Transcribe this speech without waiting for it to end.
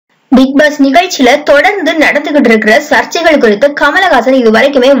Big pass நிகழ்ச்சியில தொடர்ந்து நடந்துகிட்டு இருக்கிற சர்ச்சைகள் குறித்து கமலஹாசன்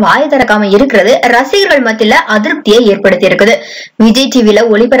இதுவரைக்குமே வாய் திறக்காம இருக்கிறது ரசிகர்கள் மத்தியில அதிருப்தியை ஏற்படுத்தி இருக்குது. விஜய் டிவில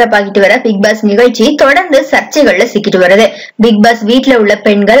ஒளிபரப்பாகிட்டு வர பிக் பாஸ் நிகழ்ச்சி தொடர்ந்து சர்ச்சைகள்ல சிக்கிட்டு வருது. பிக் பாஸ் வீட்டுல உள்ள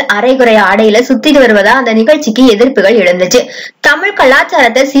பெண்கள் அரைகுறை ஆடையில சுத்திட்டு வருவதா அந்த நிகழ்ச்சிக்கு எதிர்ப்புகள் எழுந்துச்சு. தமிழ்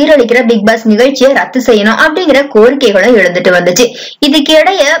கலாச்சாரத்தை சீரழிக்கிற பிக் பாஸ் நிகழ்ச்சியை ரத்து செய்யணும் அப்படிங்கிற கோரிக்கைகளும் எழுந்துட்டு வந்துச்சு. இதுக்கு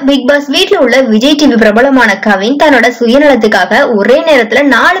இடையே பிக் பாஸ் வீட்டுல உள்ள விஜய் டிவி பிரபலமான கவின் தன்னோட சுயநலத்துக்காக ஒரே நேரத்துல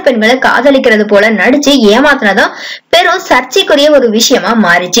 4 பெண்களை காதலிக்கிறது போல நடிச்சு ஏமாத்தினதும் பெரும் சர்ச்சைக்குரிய ஒரு விஷயமா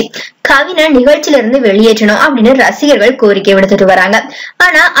மாறிச்சு. கவினை நிகழ்ச்சியில இருந்து வெளியேற்றணும் அப்படின்னு ரசிகர்கள் கோரிக்கை விடுத்துட்டு வராங்க.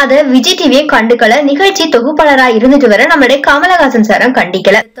 ஆனா அத விஜய் டிவியை கண்டுக்கல. நிகழ்ச்சி தொகுப்பாளரா இருந்துட்டு வர நம்மளுடைய கமலஹாசன் சாரும்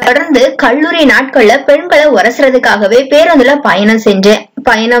கண்டிக்கல. தொடர்ந்து கல்லூரி நாட்கள்ல பெண்களை உரசுறதுக்காகவே பேருந்துல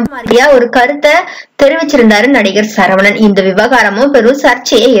பயணம் மாதிரியா ஒரு கருத்தை தெரிவிச்சிருந்தாரு நடிகர் சரவணன். இந்த விவகாரமும் பெரும்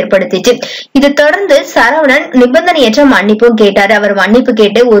சர்ச்சையை ஏற்படுத்திச்சு. இது தொடர்ந்து சரவணன் நிபந்தனையற்ற மன்னிப்பும் கேட்டாரு. அவர் மன்னிப்பு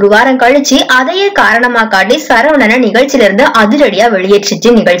கேட்டு ஒரு வாரம் கழிச்சு அதையே காரணமா காட்டி சரவணனை நிகழ்ச்சியில இருந்து அதிரடியா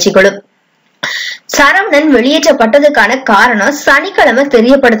வெளியேற்றிச்சு நிகழ்ச்சிகளும். சரவணன் வெளியேற்றப்பட்டதுக்கான காரணம் சனிக்கிழமை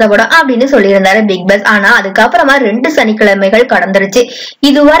தெரியப்படுத்தப்படும் அப்படின்னு சொல்லியிருந்தாரு பிக் பாஸ். ஆனா அதுக்கப்புறமா 2 சனிக்கிழமைகள் கடந்துருச்சு.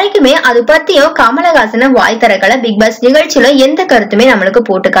 இது வரைக்குமே அது பத்தியும் கமலஹாசன வாய் திறக்கல. பிக் பாஸ் நிகழ்ச்சியில எந்த கருத்துமே நம்மளுக்கு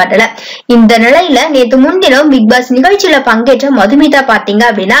போட்டு காட்டல. இந்த நிலையில நேத்து முன்தினம் பிக் பாஸ் நிகழ்ச்சியில பங்கேற்ற மதுமிதா பாத்தீங்க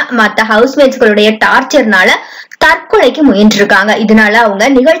அப்படின்னா மத்த ஹவுஸ்மேட்ஸ்களுடைய டார்ச்சர்னால தற்கொலைக்கு முயன்றிருக்காங்க. இதனால அவங்க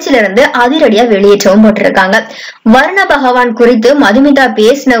நிகழ்ச்சியில இருந்து அதிரடியா வெளியேற்றவும் போட்டிருக்காங்க. வருண பகவான் குறித்து மதுமிதா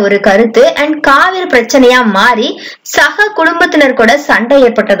பேசின ஒரு கருத்து அண்ட் காவிரி பிரச்சனையா மாறி சக குடும்பத்தினர் கூட சண்டை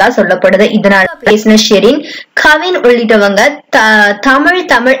ஏற்பட்டதா சொல்லப்படுது. இதனால பேசின ஷெரின், கவின் உள்ளிட்டவங்க தமிழ்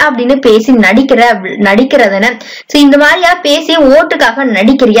அப்படின்னு பேசி நடிக்கிறதுன்னு இந்த மாதிரியா பேசி ஓட்டுக்காக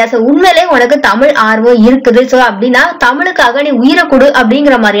நடிக்கிறியா? சோ உண்மையிலே உனக்கு தமிழ் ஆர்வம் இருக்குது சோ அப்படின்னா தமிழுக்காக நீ உயிரை கொடு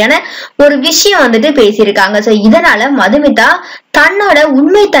அப்படிங்கிற மாதிரியான ஒரு விஷயம் வந்துட்டு பேசியிருக்காங்க. சோ இதனால மதுமிதா தன்னோட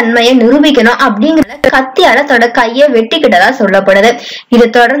உண்மை தன்மையை நிரூபிக்கணும் அப்படிங்கிற கத்தியால தன்னோட கைய வெட்டிக்கிட்டதா சொல்லப்படுது. இதை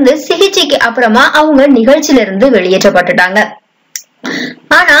தொடர்ந்து சிகிச்சைக்கு அப்புறமா அவங்க நிகழ்ச்சியில இருந்து வெளியேற்றப்பட்டுட்டாங்க.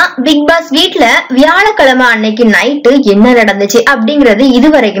 ஆனா பிக் பாஸ் வீட்டுல வியாழக்கிழமை அன்னைக்கு நைட்டு என்ன நடந்துச்சு அப்படிங்கறது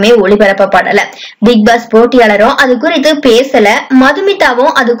இதுவரைக்குமே ஒளிபரப்பப்படல. பிக் பாஸ் போட்டியாளரும் அது குறித்து பேசல.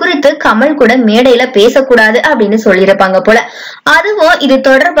 மதுமிதாவும் அது குறித்து கமல் கூட மேடையில பேசக்கூடாது அப்படின்னு சொல்லிருப்பாங்க போல. அதுவும் இது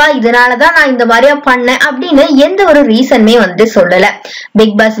தொடர்பா இதனாலதான் நான் இந்த மாதிரியா பண்ணேன் அப்படின்னு எந்த ஒரு ரீசனுமே வந்து சொல்லல.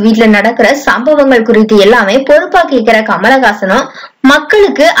 பிக் பாஸ் வீட்டுல நடக்கிற சம்பவங்கள் குறித்து எல்லாமே பொறுப்பா கேட்கிற கமலஹாசனும்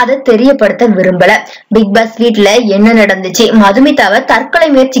மக்களுக்கு அதை தெரியப்படுத்த விரும்பல. பிக் பாஸ் வீட்டுல என்ன நடந்துச்சு, மதுமிதாவை தற்கொலை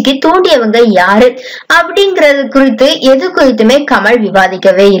முயற்சிக்கு தூண்டியவங்க யாரு அப்படிங்கறது குறித்து எது குறித்துமே கமல்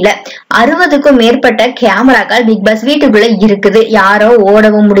விவாதிக்கவே இல்லை. 60க்கும் மேற்பட்ட கேமராக்கள் பிக் பாஸ் வீட்டுக்குள்ள இருக்குது. யாரோ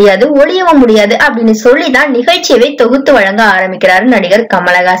ஓடவும் முடியாது ஒளியவும் முடியாது அப்படின்னு சொல்லிதான் நிகழ்ச்சியவே தொகுத்து வழங்க ஆரம்பிக்கிறாரு நடிகர்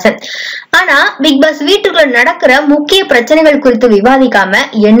கமலஹாசன். ஆனா பிக் பாஸ் வீட்டுக்குள்ள நடக்கிற முக்கிய பிரச்சனைகள் குறித்து விவாதிக்காம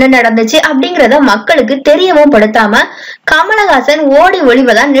என்ன நடந்துச்சு அப்படிங்கறத மக்களுக்கு தெரியவும் படுத்தாம கமலஹாசன் ஓடி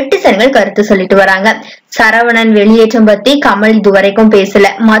ஒளிவதா நெட்டிசன்கள் கருத்து சொல்லிட்டு வராங்க. சரவணன் வெளியேற்றம் பத்தி கமல் இதுவரைக்கும் பேசல.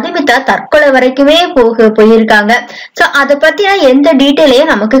 மதுமிதா தற்கொலை வரைக்குமே போயிருக்காங்க. சோ அத பத்தினா எந்த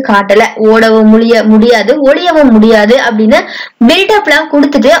டீட்டெயிலையும் நமக்கு காட்டல. ஓடவும் முடியாது ஒளியவும் முடியாது அப்படின்னு பில்டப் எல்லாம்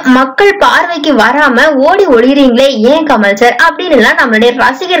கொடுத்துட்டு மக்கள் பார்வைக்கு வராம ஓடி ஒளிறீங்களே ஏன் கமல் சார் அப்படின்னு எல்லாம் நம்மளுடைய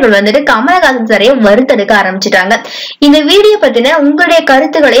ரசிகர்கள் வந்துட்டு கமலஹாசன் சாரையே வறுத்தெடுக்க ஆரம்பிச்சுட்டாங்க. இந்த வீடியோ பத்தின உங்களுடைய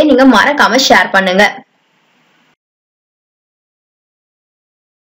கருத்துக்களையும் நீங்க மறக்காம ஷேர் பண்ணுங்க.